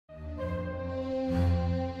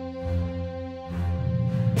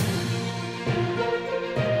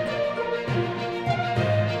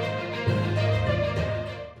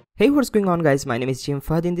Hey, what's going on guys, my name is Jim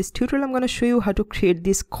Fahad. In this tutorial I'm going to show you how to create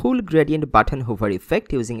this cool gradient button hover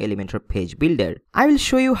effect using Elementor Page Builder. I will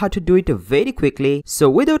show you how to do it very quickly. So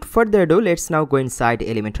without further ado, let's now go inside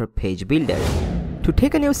Elementor Page Builder. To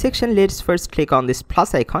take a new section, let's first click on this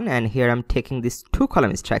plus icon, and here I'm taking this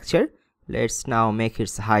 2-column structure. Let's now make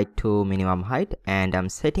its height to minimum height, and I'm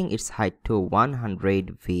setting its height to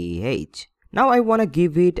 100 VH. Now I want to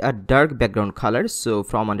give it a dark background color, so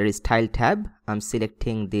from under style tab I'm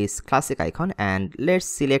selecting this classic icon and let's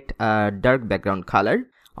select a dark background color.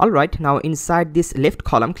 Alright, now inside this left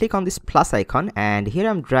column click on this plus icon, and here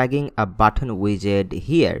I'm dragging a button widget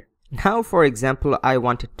here. Now for example, I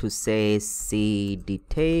wanted to say see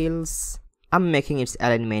details. I'm making its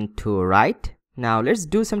alignment to right. Now let's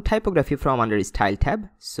do some typography from under style tab.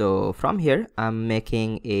 So from here I'm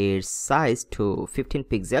making its size to 15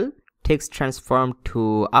 pixel. Text transform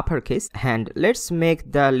to uppercase, and let's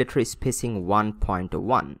make the letter spacing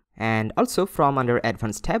 1.1. And also from under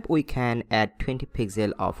advanced tab we can add 20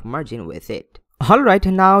 pixel of margin with it. Alright,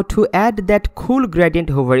 now to add that cool gradient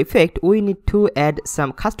hover effect, we need to add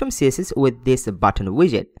some custom CSS with this button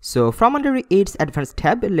widget. So from under its advanced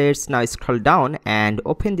tab, let's now scroll down and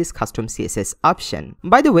open this custom CSS option.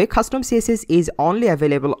 By the way, custom CSS is only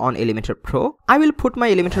available on Elementor Pro. I will put my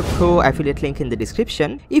Elementor Pro affiliate link in the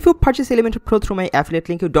description. If you purchase Elementor Pro through my affiliate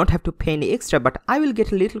link, you don't have to pay any extra, but I will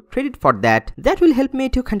get a little credit for that. That will help me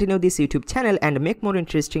to continue this YouTube channel and make more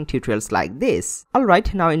interesting tutorials like this.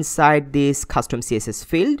 Alright, now inside this custom CSS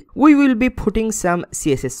field, we will be putting some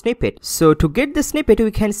CSS snippet. So to get the snippet, we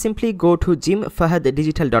can simply go to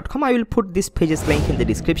jimfahaddigital.com. I will put this page's link in the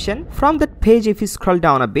description. From that page, if you scroll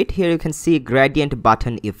down a bit, here you can see gradient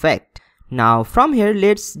button effect. Now from here,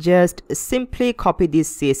 let's just simply copy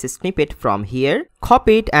this CSS snippet from here,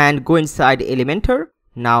 copy it and go inside Elementor.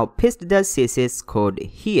 Now paste the CSS code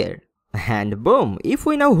here. And boom, if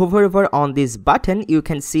we now hover over on this button, you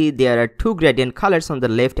can see there are two gradient colors on the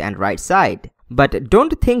left and right side. But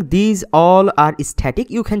don't think these all are static.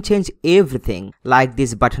 You can change everything, like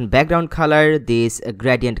this button background color, these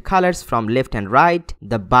gradient colors from left and right,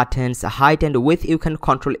 the button's height and width. You can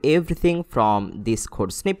control everything from this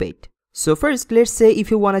code snippet. So first, let's say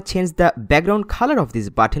if you want to change the background color of this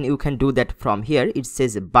button, you can do that from here. It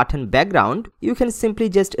says button background. You can simply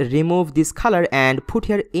just remove this color and put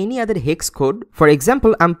here any other hex code. For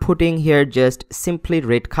example, I'm putting here just simply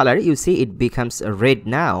red color. You see it becomes red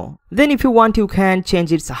now. Then if you want, you can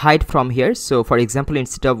change its height from here. So for example,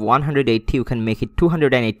 instead of 180, you can make it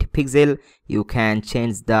 280 pixel. You can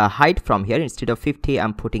change the height from here. Instead of 50,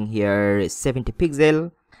 I'm putting here 70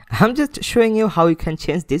 pixel. I'm just showing you how you can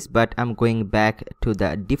change this, but I'm going back to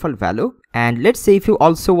the default value. And let's say if you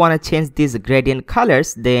also want to change these gradient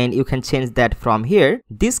colors, then you can change that from here.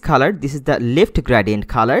 This color, this is the left gradient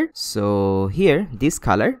color. So here, this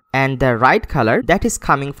color, and the right color that is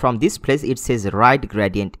coming from this place, it says right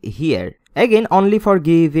gradient here. Again, only for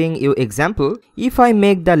giving you example, if I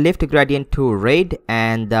make the left gradient to red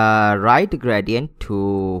and the right gradient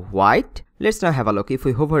to white, let's now have a look. If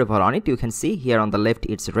we hover over on it, you can see here on the left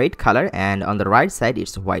it's red color and on the right side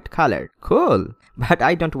it's white color. Cool. But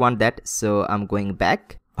I don't want that, so I'm going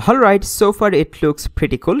back. Alright, so far it looks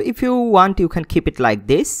pretty cool. If you want, you can keep it like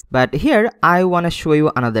this. But here I want to show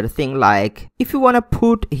you another thing, like if you want to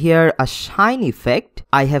put here a shine effect,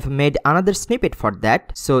 I have made another snippet for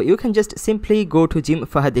that. So you can just simply go to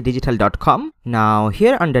jimfahaddigital.com. Now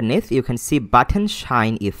here underneath you can see button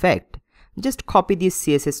shine effect. Just copy this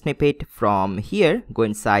CSS snippet from here, go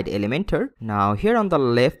inside Elementor. Now here on the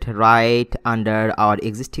left, right under our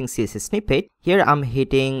existing CSS snippet, here I'm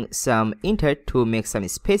hitting some enter to make some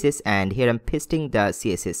spaces, and here I'm pasting the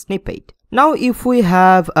CSS snippet. Now if we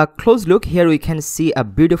have a close look, here we can see a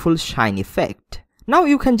beautiful shine effect. Now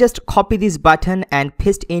you can just copy this button and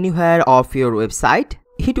paste anywhere of your website.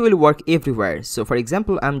 It will work everywhere. So for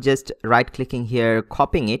example, I'm just right clicking here,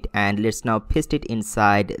 copying it, and let's now paste it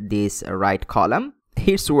inside this right column.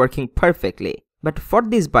 It's working perfectly. But for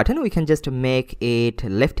this button, we can just make it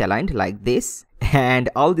left aligned like this. And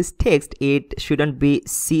all this text, it shouldn't be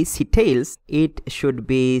see details, it should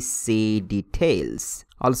be see details.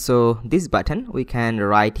 Also this button, we can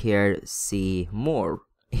write here see more.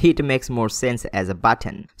 It makes more sense as a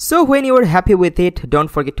button. So when you are happy with it, don't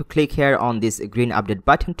forget to click here on this green update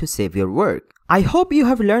button to save your work. I hope you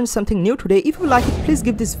have learned something new today. If you like it, please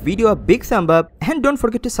give this video a big thumb up and don't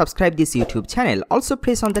forget to subscribe this YouTube channel. Also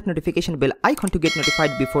press on that notification bell icon to get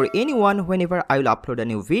notified before anyone whenever I will upload a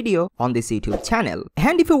new video on this YouTube channel.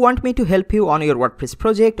 And if you want me to help you on your WordPress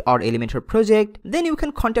project or Elementor project, then you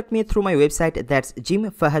can contact me through my website, that's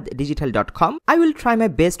jimfahaddigital.com. I will try my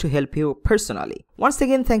best to help you personally. Once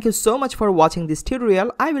again, thank you so much for watching this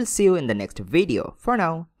tutorial. I will see you in the next video. For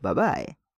now, bye bye.